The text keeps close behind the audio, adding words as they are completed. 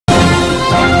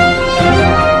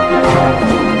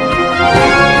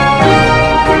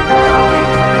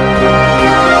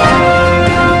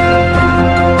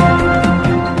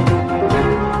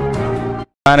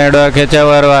पाणी डोक्याच्या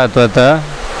वर वाहत होतं.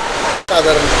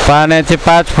 पाण्याची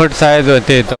 5 फूट साईज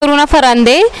होते. करुणा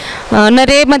फरांदे,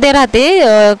 नरेमध्ये राहते,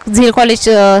 झील कॉलेज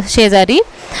शेजारी.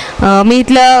 मी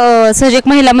इथलं सजग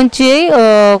महिला मंचची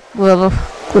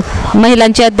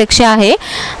महिलांची अध्यक्ष आहे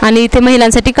आणि इथे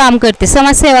महिलांसाठी काम करते,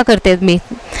 समाजसेवा करते मी.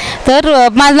 तर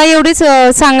मला एवढीच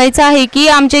सांगायचं आहे की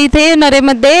आमच्या इथे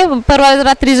नरेमध्ये परवा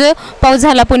रात्री जो पाऊस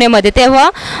झाला पुण्यामध्ये, तेव्हा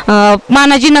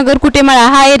मानाजी नगर कुटेमाळा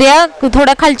हा एरिया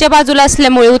थोडा खालच्या बाजूला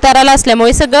असल्यामुळे, उताराला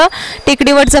असल्यामुळे सगळं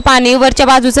टेकडीवरचं पाणी, वरच्या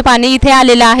बाजूचं पाणी इथे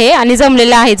आलेलं आहे आणि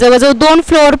जमलेलं आहे. जवळजवळ 2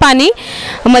 फ्लोअर पाणी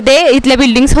मध्ये इथल्या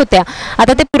बिल्डिंग्स होत्या.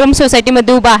 आता ते पुरम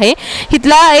सोसायटीमध्ये उभा आहे.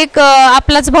 इथला एक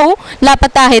आपलाच भाऊ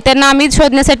लापता आहे, त्यांना आम्ही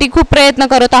शोधण्यासाठी खूप प्रयत्न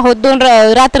करत आहोत. 2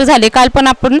 रात्र झाले. काल पण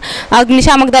आपण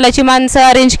अग्निशामक दलाची माणसं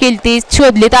अरेंज केली, ती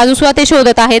शोधलीत. अजून सुद्धा ते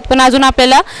शोधत आहेत. पण अजून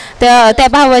आपल्याला त्या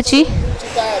भावाची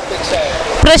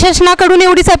प्रशासनाकडून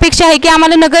एवढीच अपेक्षा आहे की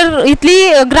आम्हाला नगर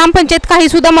इथली ग्रामपंचायत काही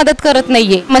सुद्धा मदत करत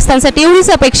नाहीये. मस्तांसाठी एवढीच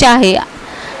अपेक्षा आहे.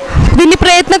 त्यांनी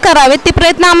प्रयत्न करावेत, ते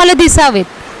प्रयत्न आम्हाला दिसावेत.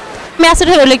 मी असं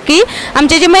ठरवलं की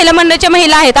आमच्या जे महिला मंडळाच्या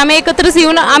महिला आहेत, आम्ही एकत्रच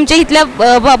येऊन आमच्या इथल्या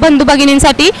बंधू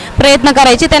भगिनींसाठी प्रयत्न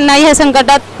करायचे, त्यांना ह्या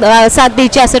संकटात साथ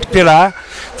द्यायची. असं केला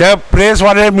त्या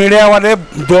प्रेसवाले, मीडियावाले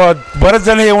बरेच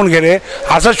जण येऊन गेले,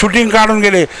 असं शूटिंग काढून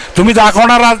गेले. तुम्ही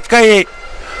दाखवणार आहात का? हे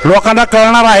लोकांना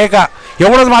कळणार आहे का?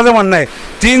 एवढंच माझं म्हणणं आहे.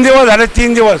 3 दिवस झाले,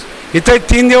 3 दिवस इथे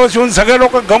 3 दिवस येऊन सगळे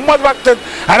लोक गंमत बघतात.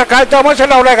 अरे काय तमाशा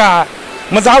लावलाय का?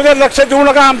 मग जाऊ दे, लक्ष देऊ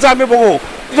नका, आमचं आम्ही बघू.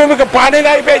 तुम्ही पाणी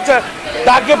नाही प्यायचं,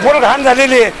 टाकी फुल घाण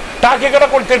झालेली आहे. टाकीकडे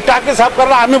कोणते टाकी साफ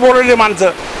करायला आम्ही बोलवले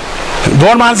माणसं.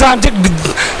 2 माणसं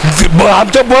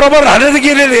आमच्या बरोबर राहण्यात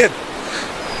गेलेली आहेत.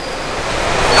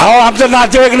 हो, आमचं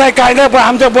नातेवाईक नाही, काय नाही, पण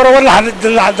आमच्या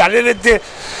बरोबर झालेले ते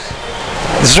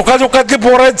सुखादुःखातली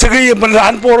पोरं आहेत सगळी,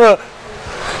 लहान पोरं.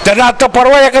 त्यांना आता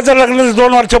परवा एकाचं लग्न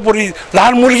 2 वर्षापूर्वी,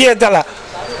 लहान मुलगी आहे त्याला.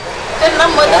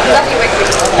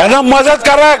 त्यांना मदत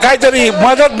करा, काहीतरी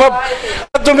मदत.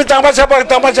 तुम्ही तमाशा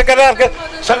करायला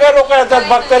सगळे लोक येतात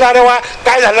बघतात. अरे वा,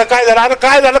 काय झालं, काय झालं, अरे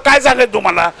काय झालं, काय झालंय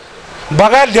तुम्हाला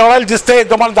बघा, जेवढायला दिसतंय,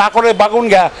 तुम्हाला दाखवलंय, बघून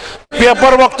घ्या.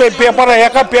 पेपर बघतोय, पेपर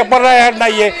एका पेपरला ॲड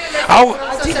नाहीये. अहो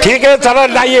ठीक आहे, चला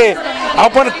नाहीये,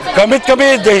 आपण कमीत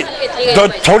कमी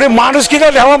थोडी माणुसकी तर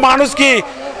ठेवा, माणुसकी.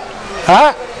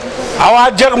 हा, अहो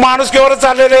आज जग माणुसकीवर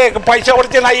चाललेलं आहे,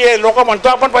 पैशावरती नाहीये. लोक म्हणतो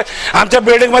आपण आमच्या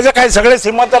बिल्डिंगमध्ये काही सगळे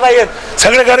श्रीमंत नाही आहेत,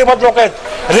 सगळे गरीबात लोक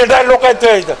आहेत, रिटायर्ड लोक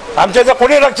आहेत. आमच्या इथं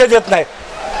कोणी लक्ष देत नाही.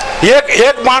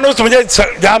 एक माणूस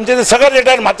म्हणजे आमचे सगळे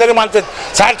रिटायर्ड म्हातारे माणसं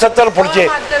आहेत, 60-70 पुढचे.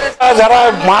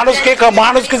 जरा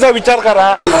माणुसकीचा विचार करा.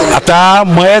 आता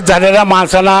मयत झालेल्या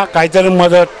माणसाला काहीतरी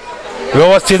मदत,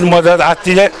 व्यवस्थित मदत. आज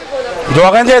तिथे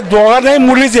दोघांनाही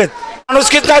मुलीच आहेत.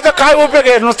 माणुसकीच नाही तर काय उपयोग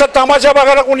आहे? नुसतं तमाशा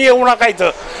बघायला कोणी येऊ नका इथं,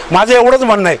 माझं एवढंच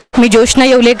म्हणणं आहे. मी जोशना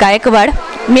येवले गायकवाड,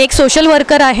 मी एक सोशल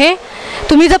वर्कर आहे.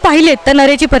 तुम्ही जर पाहिलेत तर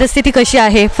नरेची परिस्थिती कशी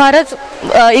आहे, फारच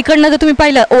इकडनं जर तुम्ही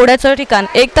पाहिलं ओढ्याचं ठिकाण,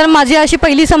 एक तर माझी अशी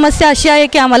पहिली समस्या अशी आहे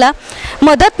की आम्हाला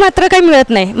मदत मात्र काही मिळत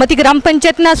नाही. मग ती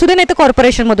ग्रामपंचायतनं असू दे, नाही तर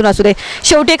कॉर्पोरेशनमधून असू दे,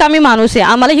 शेवटी एक आम्ही माणूस आहे,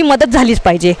 आम्हाला ही मदत झालीच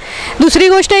पाहिजे. दुसरी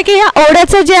गोष्ट आहे की ह्या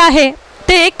ओढ्याचं जे आहे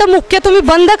ते एक तर मुख्य तुम्ही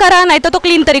बंद करा, नाही तर तो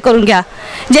क्लीन तरी करून घ्या,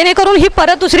 जेणेकरून ही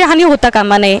परत दुसरी हानी होता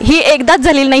कामा नये. ही एकदाच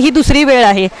झालेली नाही, ही दुसरी वेळ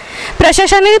आहे.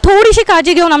 प्रशासनाने थोडीशी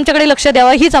काळजी घेऊन आमच्याकडे लक्ष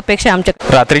द्यावं, हीच अपेक्षा आहे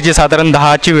आमच्या. रात्रीची साधारण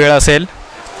 10ची वेळ असेल.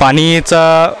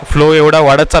 पाणीचा फ्लो एवढा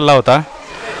वाढत चालला होता.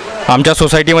 आमच्या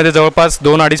सोसायटीमध्ये जवळपास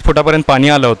 2-2.5 फुटापर्यंत पाणी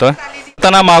आलं होतं.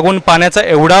 त्यांना मागून पाण्याचा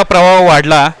एवढा प्रवाह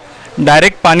वाढला,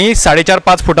 डायरेक्ट पाणी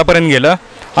 4.5-5 फुटापर्यंत गेलं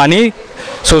आणि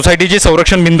सोसायटीची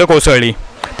संरक्षण भिंत कोसळली.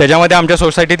 त्याच्यामध्ये आमच्या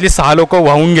सोसायटीतली 6 लोक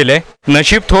वाहून गेले.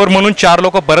 नशीब थोर म्हणून 4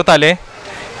 लोक परत आले.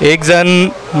 एक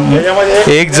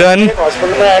जण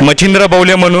मच्छिंद्र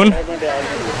बौले म्हणून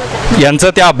यांचं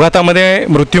त्या अपघातामध्ये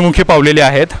मृत्युमुखी पावलेले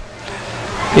आहेत.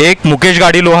 एक मुकेश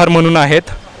गाडी लोहार म्हणून आहेत,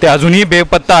 ते अजूनही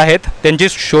बेपत्ता आहेत. त्यांची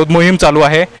शोध मोहीम चालू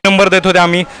आहे. नंबर देत होते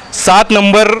आम्ही, 7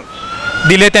 नंबर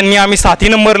दिले त्यांनी. आम्ही 7ही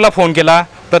नंबरला फोन केला,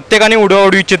 प्रत्येकाने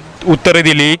उडवाउडवीची उत्तरे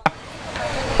दिली.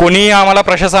 कोणी आम्हाला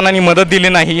प्रशासनाने मदत दिली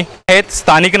नाही. आहेत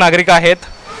स्थानिक नागरिक आहेत,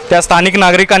 त्या स्थानिक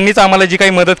नागरिकांनीच आम्हाला जी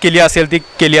काही मदत केली असेल ती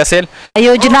केली असेल.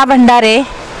 योजना भंडारे,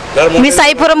 मी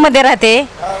साईपुरममध्ये राहते.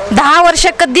 10 वर्ष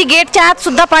कधी गेटच्या आत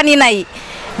सुद्धा पाणी नाही.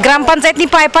 ग्रामपंचायतनी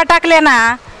पायपा टाकल्या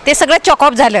ना, ते सगळं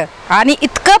चॉकअप झालं आणि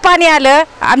इतकं पाणी आलं.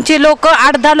 आमचे लोक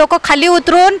 8-10 लोक खाली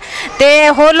उतरून ते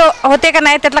होते का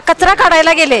नाही त्यातला कचरा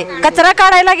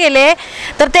काढायला गेले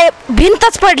तर ते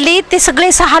भिंतच पडली. ते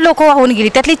सगळे 6 लोक वाहून गेली.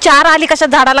 त्यातली 4 आली कशा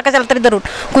झाडाला कशाला तरी धरून.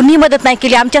 कुणी मदत नाही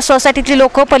केली. आमच्या सोसायटीतली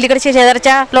लोक, पलीकडच्या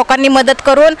शेजारच्या लोकांनी मदत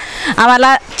करून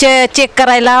आम्हाला चेक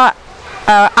करायला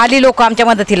आली लोक आमच्या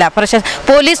मदतीला.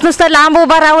 पोलीस नुसतं लांब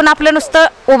उभा राहून आपलं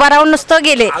नुसतं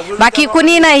गेले, बाकी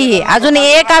कुणी नाही. अजून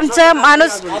एक आमचं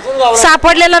माणूस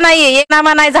सापडलेला नाही, एक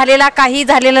नामा नाही झालेला, काही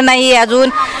झालेलं नाही अजून.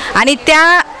 आणि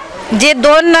त्या जे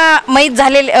 2 मैत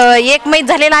झालेले, एक मैत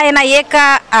झालेला आहे ना, एक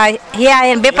हे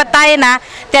आहे बेपत्ता आहे ना,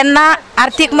 त्यांना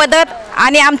आर्थिक मदत.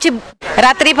 आणि आमची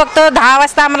रात्री फक्त 10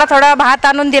 वाजता आम्हाला थोडा भात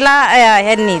आणून दिला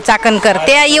ह्यांनी चाकणकर,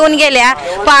 त्या येऊन गेल्या.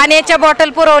 पाण्याच्या बॉटल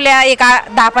पुरवल्या एक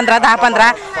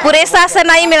 10-15 पुरेसं असं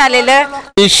नाही मिळालेलं.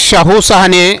 शाहू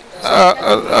सहाने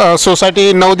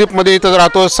सोसायटी नवदीपमध्ये इथं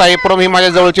राहतो. साईपुरम ही माझ्या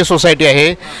जवळची सोसायटी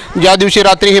आहे. ज्या दिवशी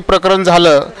रात्री हे प्रकरण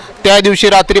झालं त्या दिवशी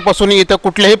रात्रीपासून इथं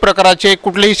कुठल्याही प्रकारचे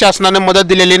कुठल्याही शासनाने मदत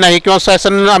दिलेली नाही किंवा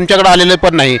शासन आमच्याकडे आलेलं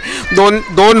पण नाही.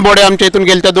 दोन बॉडी आमच्या इथून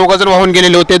गेल्या, त्या 2 जण वाहून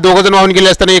गेलेले होते. 2 जण वाहून गेले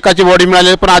असताना एकाची बॉडी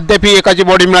मिळाली, पण अद्यापही एकाची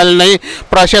बॉडी मिळाली नाही.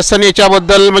 प्रशासन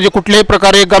याच्याबद्दल म्हणजे कुठल्याही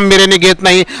प्रकारे गांभीर्याने घेत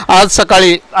नाही. आज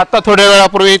सकाळी आता थोड्या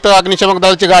वेळापूर्वी इथं अग्निशमक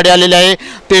दलाची गाडी आलेली आहे,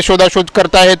 ते शोधाशोध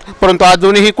करत आहेत. परंतु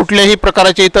अजूनही कुठल्याही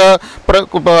प्रकारचे इथं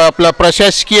आपलं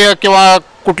प्रशासकीय किंवा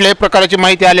कुठल्याही प्रकारची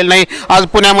माहिती आलेली नाही. आज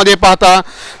पुण्यामध्ये पाहता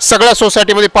सगळ्या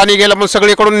सोसायटीमध्ये पाणी गेलं, मग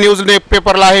सगळीकडून न्यूज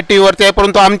पेपरला आहे, टी व्हीवरती आहे,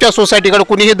 परंतु आमच्या सोसायटीकडे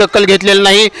कुणीही दखल घेतलेली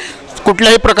नाही.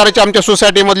 कुठल्याही प्रकारचे आमच्या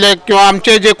सोसायटीमधले किंवा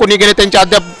आमचे जे कोणी गेले त्यांची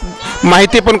अद्याप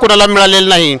माहिती पण कोणाला मिळालेली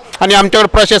नाही. आणि आमच्यावर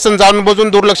प्रशासन जाणून बुजून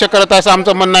दुर्लक्ष करत आहे असं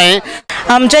आमचं म्हणणं आहे.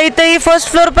 आमच्या इथंही 1st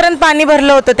फ्लोअरपर्यंत पाणी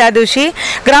भरलं होतं. त्या दिवशी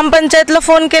ग्रामपंचायतला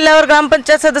फोन केल्यावर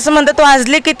ग्रामपंचायत सदस्य म्हणतात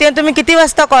वाजले किती आणि तुम्ही किती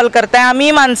वाजता कॉल करताय, आम्ही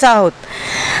माणसं आहोत.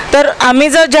 तर आम्ही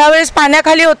ज्यावेळेस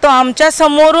पाण्याखाली होतो आमच्या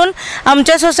समोरून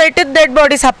आमच्या सोसायटीत डेड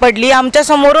बॉडी सापडली, आमच्या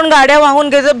समोरून गाड्या वाहून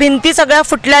गेल्या, भिंती सगळ्या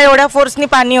फुटल्या, एवढ्या फोर्सनी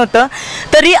पाणी होतं.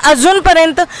 तरी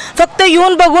अजूनपर्यंत फक्त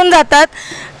येऊन बघून जातात,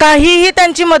 काहीही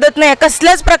त्यांची मदत नाही,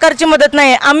 कसल्याच प्रकारची मदत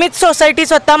नाही. आम्हीच सोसायटी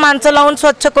स्वतः माणसं लावून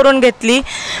स्वच्छ करून घेतली.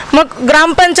 मग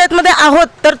ग्रामपंचायतमध्ये आहोत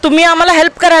तर तुम्ही आम्हाला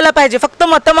हेल्प करायला पाहिजे. फक्त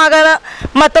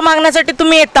मतं मागण्यासाठी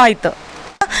तुम्ही येता इथं.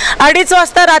 2:30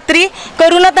 वाजता रात्री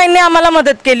करुणाताईंनी आम्हाला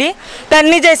मदत केली,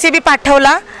 त्यांनी JCB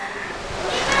पाठवला.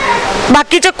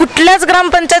 बाकीच्या कुठल्याच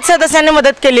ग्रामपंचायत सदस्यांनी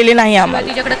मदत केलेली नाही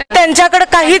आम्हाला. त्यांच्याकडे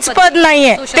काहीच पद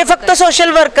नाहीये, ते फक्त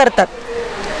सोशल वर्क करतात.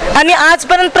 आणि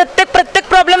आजपर्यंत प्रत्येक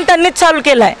प्रॉब्लेम त्यांनीच सॉल्व्ह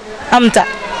केलाय आमचा.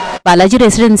 बालाजी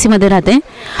रेसिडेन्सीमध्ये राहते.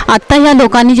 आत्ता ह्या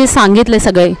लोकांनी जे सांगितले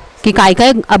सगळे की काय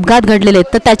काय अपघात घडलेले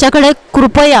आहेत, तर त्याच्याकडे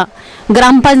कृपया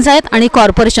ग्रामपंचायत आणि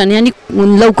कॉर्पोरेशन यांनी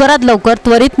लवकरात लवकर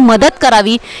त्वरित मदत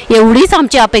करावी, एवढीच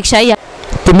आमची अपेक्षा आहे.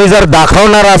 तुम्ही जर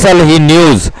दाखवणार असाल ही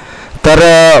न्यूज तर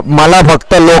मला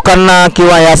फक्त लोकांना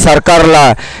किंवा या सरकारला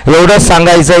एवढंच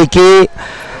सांगायचं आहे की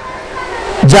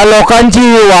ज्या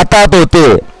लोकांची वाताहत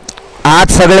होते,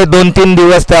 आज सगळे 2-3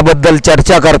 दिवस त्याबद्दल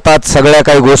चर्चा करतात, सगळ्या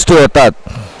काही गोष्टी होतात.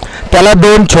 त्याला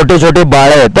 2 छोटे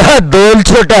बाळ आहेत, 2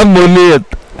 छोट्या मुली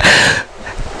आहेत,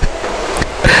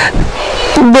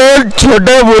 2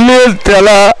 छोट्या मुली आहेत.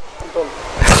 त्याला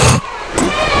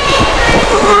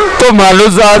तो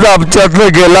माणूस आज आमच्यातनं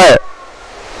गेलाय.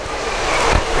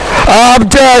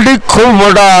 आमच्यासाठी खूप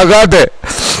मोठा आघात आहे.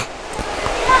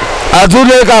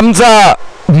 अजून एक आमचा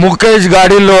मुकेश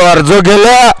गाडी लोहार जो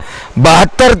गेल्या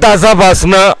 72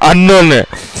 तासापासून अननोन आहे,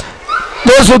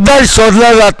 तो सुद्धा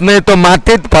शोधला जात नाही. तो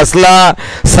मातीत फसला,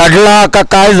 सडला का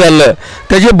काय झालं,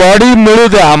 त्याची बॉडी मिळू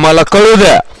द्या, आम्हाला कळू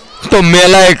द्या तो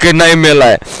मेलाय की नाही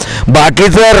मेलाय.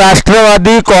 बाकीचं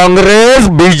राष्ट्रवादी, काँग्रेस,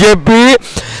 BJP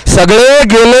सगळे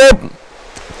गेले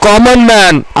कॉमन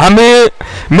मॅन. आम्ही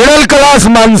मिडल क्लास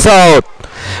माणसं आहोत.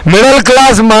 मिडल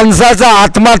क्लास माणसाचा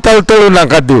आत्मा तळतळू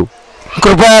नका देऊ,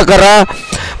 कृपया करा.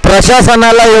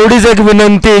 प्रशासनाला एवढीच एक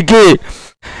विनंती की,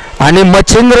 आणि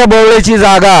मच्छिंद्र बवळेची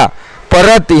जागा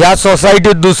परत ह्या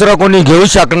सोसायटीत दुसरं कोणी घेऊ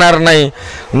शकणार नाही,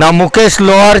 ना मुकेश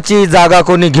लोहारची जागा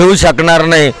कोणी घेऊ शकणार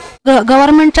नाही.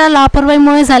 गव्हर्नमेंटच्या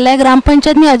लापरवाहीमुळे झालंय.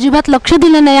 ग्रामपंचायतनी अजिबात लक्ष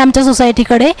दिलं नाही आमच्या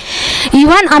सोसायटीकडे.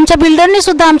 इव्हन आमच्या बिल्डरनी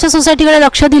सुद्धा आमच्या सोसायटीकडे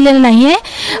लक्ष दिलेलं नाही आहे.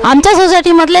 आमच्या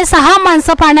सोसायटीमधले 6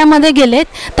 माणसं पाण्यामध्ये गेलेत,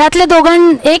 त्यातले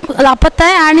 2 एक लापता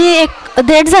आहे आणि एक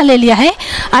डेथ झालेली आहे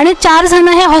आणि 4 जण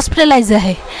हे हॉस्पिटलाइज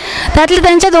आहे. त्यातले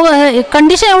त्यांच्या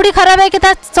कंडिशन एवढी खराब आहे की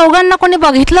त्या 4घांना कोणी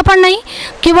बघितलं पण नाही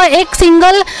किंवा एक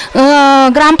सिंगल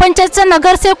ग्रामपंचायतचा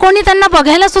नगरसेवक कोणी त्यांना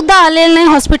बघायला सुद्धा आलेलं नाही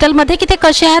हॉस्पिटलमध्ये की ते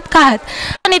कसे आहेत काय आहेत.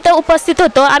 पण इथं उपस्थित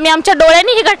होतो आम्ही, आमच्या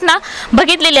डोळ्यांनी ही घटना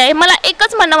बघितलेली आहे. मला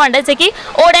एकच म्हणणं मांडायचं की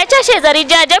ओढ्याच्या शेजारी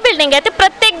ज्या ज्या बिल्डिंग आहे ते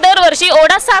प्रत्येक दरवर्षी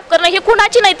ओढा साफ करणं ही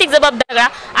कुणाची नैतिक जबाबदारी.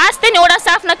 आज त्यांनी ओढा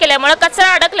साफ न केल्यामुळे,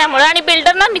 कचरा अडकल्यामुळे आणि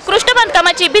बिल्डरना निकृष्ट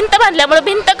बांधकामाची भिंत बांधल्या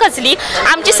पडल्यामुळे भिंत खचली,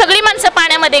 आमची सगळी माणसं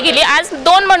पाण्यामध्ये गेली. आज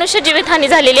 2 मनुष्य जीवितहानी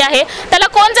झालेली आहे. त्याला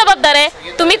कोण जबाबदार आहे?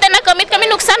 तुम्ही त्यांना कमीत कमी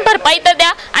नुकसान भरपाई तर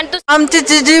द्या. आणि आमची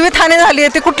जी जीवितहानी झाली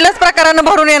आहे ती कुठल्याच प्रकारानं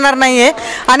भरून येणार नाहीये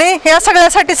आणि या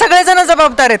सगळ्यासाठी सगळेजण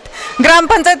जबाबदार आहेत.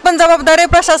 ग्रामपंचायत पण जबाबदार आहे,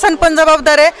 प्रशासन पण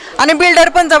जबाबदार आहे आणि बिल्डर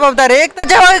पण जबाबदार आहे. एक तर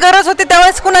जेव्हा गरज होती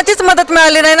त्यावेळेस कुणाचीच मदत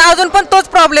मिळाली नाही. अजून पण तोच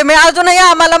प्रॉब्लेम आहे. अजूनही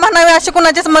आम्हाला म्हणावे अशी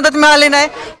कुणाचीच मदत मिळाली नाही.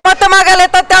 मतं मागायला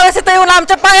येतात त्यावेळेस इथं येऊन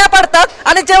आमच्या पाया पडतात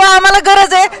आणि जेव्हा आम्हाला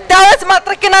गरज आहे त्यावेळेस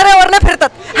मात्र किनाऱ्यावरनं फिरतात.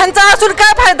 ह्यांचा असून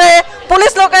काय फायदा आहे?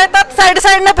 पोलीस लोक येतात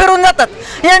साईडने फिरून जातात.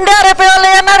 NDRF वाले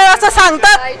येणारे असं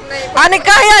सांगतात आणि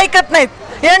काही ऐकत नाहीत.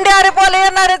 NDRF वाले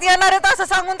येणार आहेत असं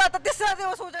सांगून जातात. 3रा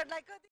दिवस उजेड नाही.